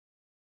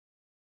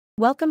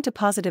Welcome to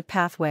Positive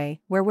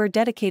Pathway, where we're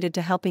dedicated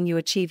to helping you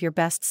achieve your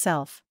best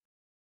self.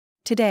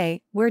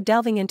 Today, we're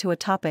delving into a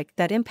topic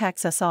that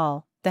impacts us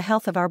all: the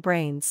health of our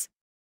brains.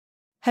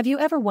 Have you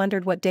ever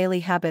wondered what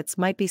daily habits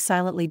might be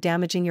silently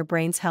damaging your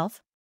brain's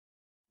health?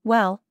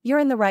 Well, you're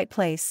in the right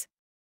place.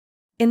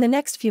 In the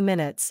next few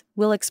minutes,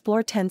 we'll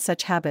explore 10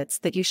 such habits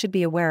that you should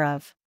be aware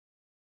of.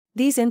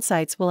 These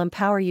insights will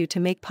empower you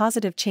to make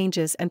positive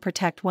changes and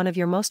protect one of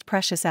your most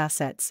precious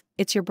assets: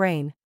 it's your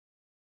brain.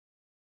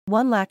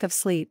 1. Lack of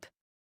sleep.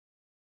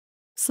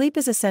 Sleep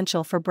is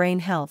essential for brain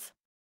health.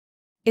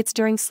 It's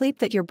during sleep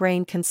that your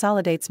brain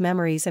consolidates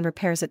memories and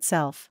repairs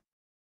itself.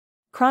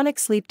 Chronic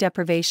sleep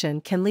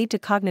deprivation can lead to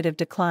cognitive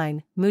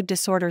decline, mood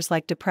disorders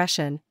like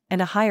depression,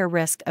 and a higher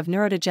risk of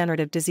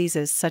neurodegenerative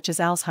diseases such as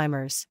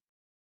Alzheimer's.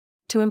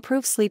 To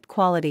improve sleep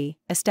quality,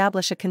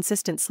 establish a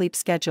consistent sleep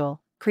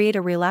schedule, create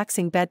a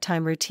relaxing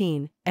bedtime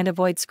routine, and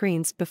avoid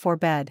screens before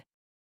bed.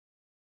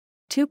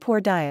 2.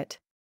 Poor diet.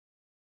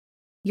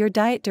 Your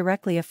diet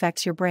directly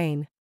affects your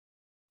brain.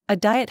 A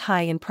diet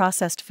high in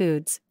processed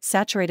foods,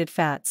 saturated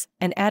fats,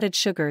 and added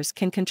sugars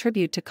can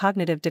contribute to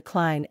cognitive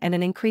decline and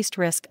an increased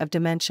risk of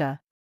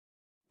dementia.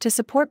 To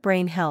support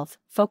brain health,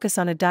 focus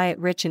on a diet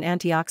rich in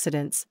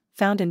antioxidants,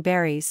 found in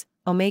berries,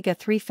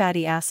 omega-3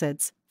 fatty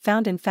acids,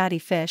 found in fatty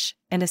fish,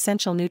 and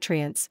essential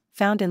nutrients,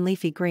 found in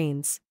leafy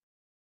greens.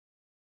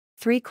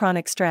 3.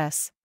 Chronic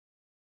stress.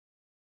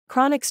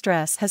 Chronic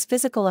stress has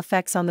physical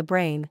effects on the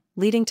brain,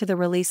 leading to the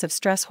release of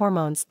stress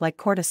hormones like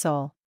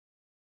cortisol.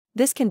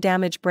 This can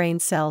damage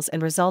brain cells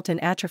and result in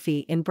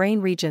atrophy in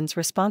brain regions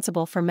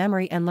responsible for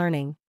memory and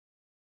learning.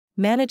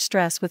 Manage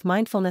stress with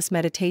mindfulness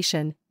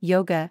meditation,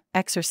 yoga,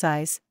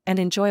 exercise, and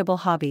enjoyable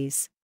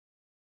hobbies.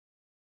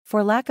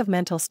 4. Lack of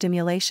mental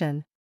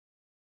stimulation.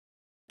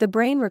 The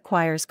brain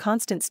requires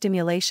constant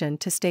stimulation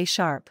to stay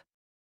sharp.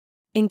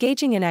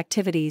 Engaging in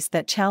activities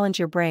that challenge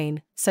your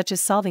brain, such as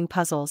solving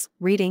puzzles,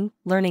 reading,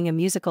 learning a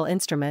musical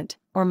instrument,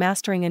 or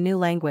mastering a new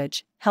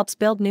language, helps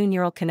build new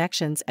neural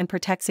connections and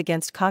protects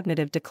against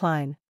cognitive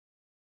decline.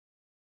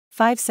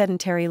 5.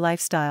 Sedentary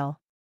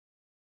lifestyle.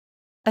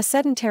 A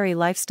sedentary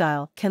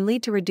lifestyle can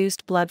lead to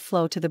reduced blood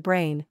flow to the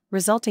brain,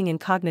 resulting in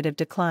cognitive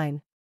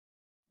decline.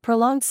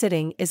 Prolonged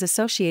sitting is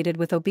associated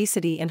with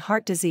obesity and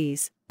heart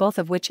disease, both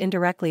of which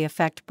indirectly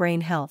affect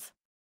brain health.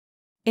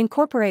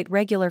 Incorporate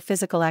regular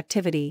physical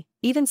activity,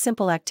 even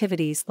simple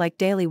activities like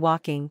daily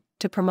walking,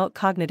 to promote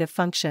cognitive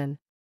function.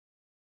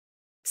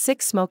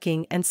 6.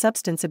 Smoking and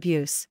substance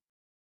abuse.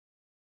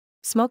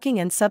 Smoking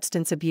and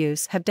substance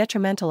abuse have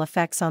detrimental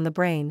effects on the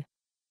brain.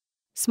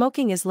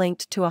 Smoking is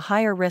linked to a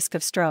higher risk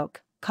of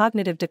stroke,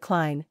 cognitive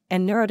decline,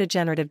 and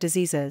neurodegenerative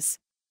diseases.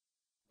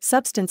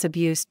 Substance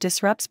abuse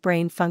disrupts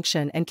brain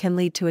function and can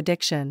lead to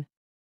addiction.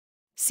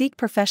 Seek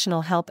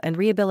professional help and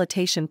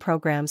rehabilitation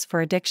programs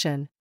for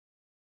addiction.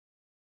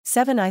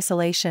 7.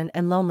 Isolation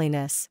and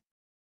loneliness.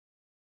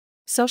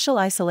 Social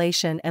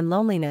isolation and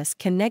loneliness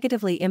can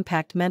negatively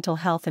impact mental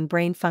health and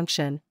brain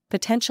function,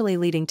 potentially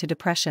leading to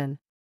depression.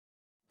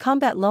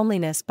 Combat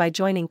loneliness by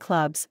joining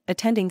clubs,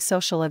 attending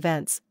social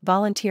events,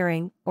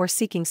 volunteering, or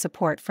seeking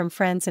support from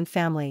friends and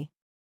family.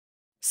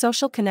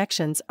 Social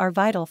connections are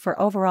vital for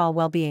overall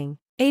well-being.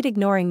 8.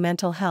 Ignoring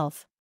mental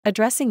health.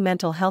 Addressing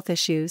mental health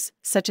issues,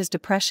 such as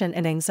depression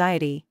and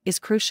anxiety, is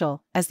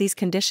crucial, as these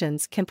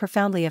conditions can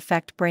profoundly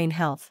affect brain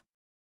health.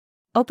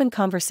 Open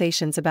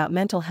conversations about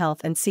mental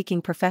health and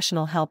seeking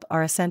professional help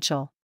are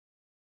essential.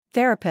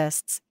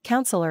 Therapists,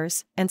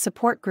 counselors, and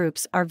support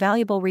groups are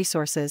valuable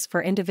resources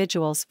for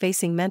individuals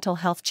facing mental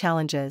health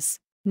challenges.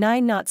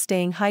 9. Not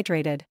staying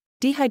hydrated.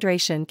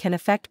 Dehydration can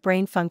affect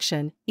brain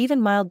function.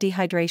 Even mild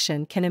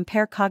dehydration can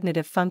impair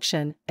cognitive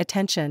function,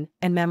 attention,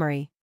 and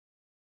memory.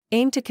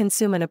 Aim to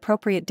consume an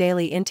appropriate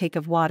daily intake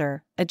of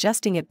water,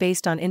 adjusting it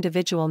based on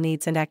individual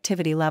needs and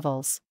activity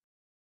levels.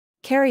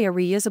 Carry a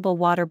reusable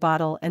water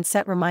bottle and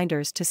set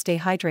reminders to stay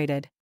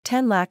hydrated.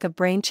 10. Lack of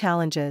brain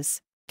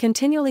challenges.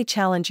 Continually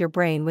challenge your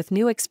brain with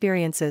new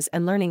experiences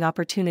and learning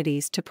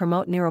opportunities to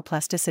promote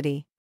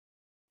neuroplasticity.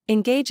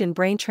 Engage in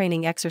brain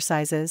training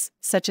exercises,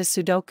 such as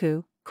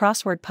Sudoku,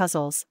 crossword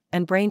puzzles,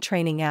 and brain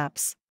training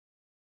apps.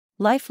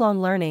 Lifelong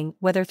learning,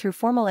 whether through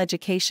formal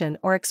education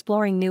or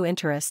exploring new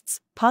interests,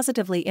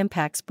 positively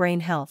impacts brain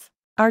health.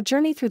 Our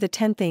journey through the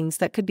 10 things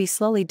that could be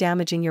slowly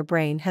damaging your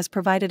brain has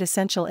provided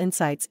essential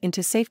insights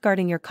into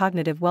safeguarding your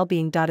cognitive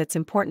well-being. It's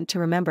important to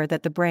remember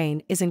that the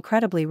brain is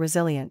incredibly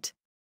resilient.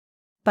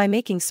 By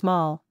making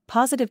small,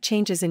 positive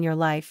changes in your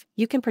life,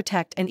 you can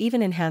protect and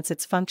even enhance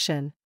its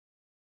function.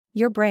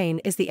 Your brain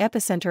is the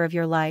epicenter of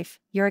your life,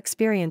 your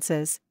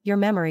experiences, your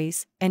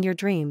memories, and your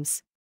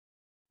dreams.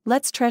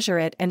 Let's treasure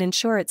it and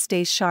ensure it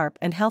stays sharp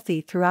and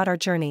healthy throughout our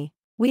journey.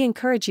 We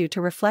encourage you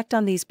to reflect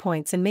on these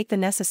points and make the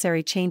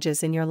necessary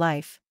changes in your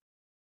life.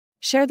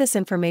 Share this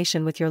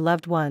information with your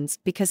loved ones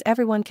because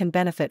everyone can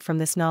benefit from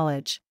this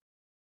knowledge.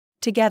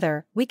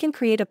 Together, we can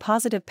create a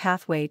positive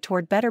pathway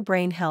toward better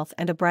brain health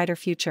and a brighter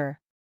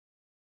future.